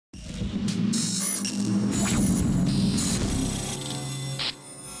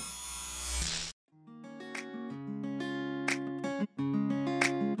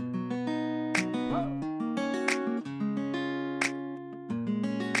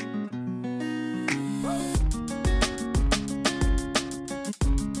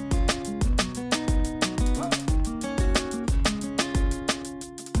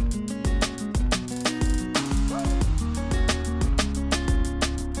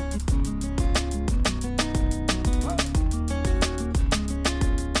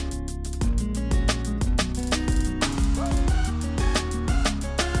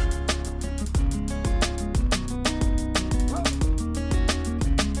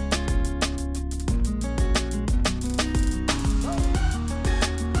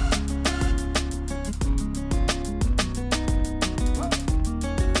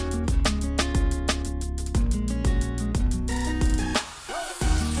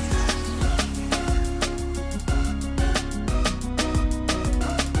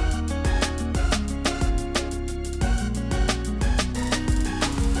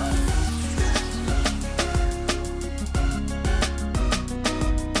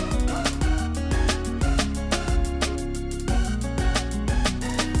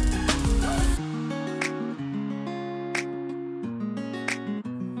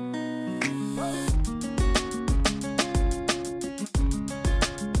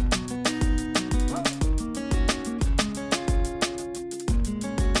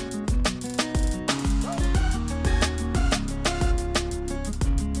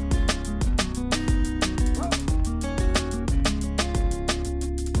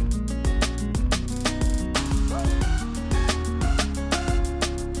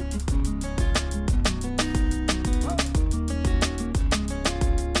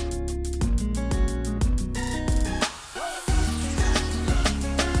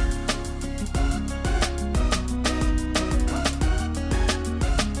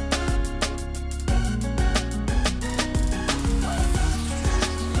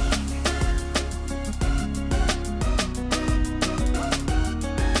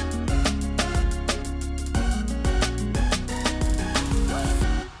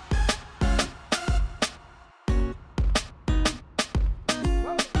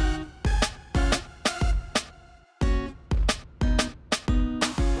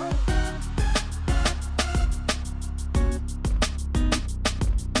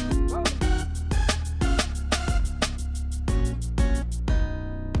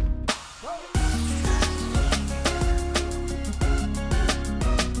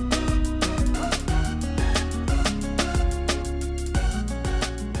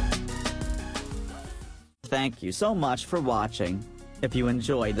Thank you so much for watching. If you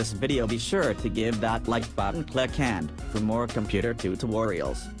enjoyed this video, be sure to give that like button click, and for more computer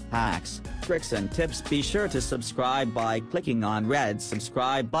tutorials, hacks, tricks and tips, be sure to subscribe by clicking on red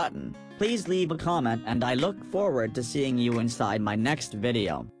subscribe button. Please leave a comment and I look forward to seeing you inside my next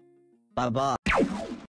video. Bye bye.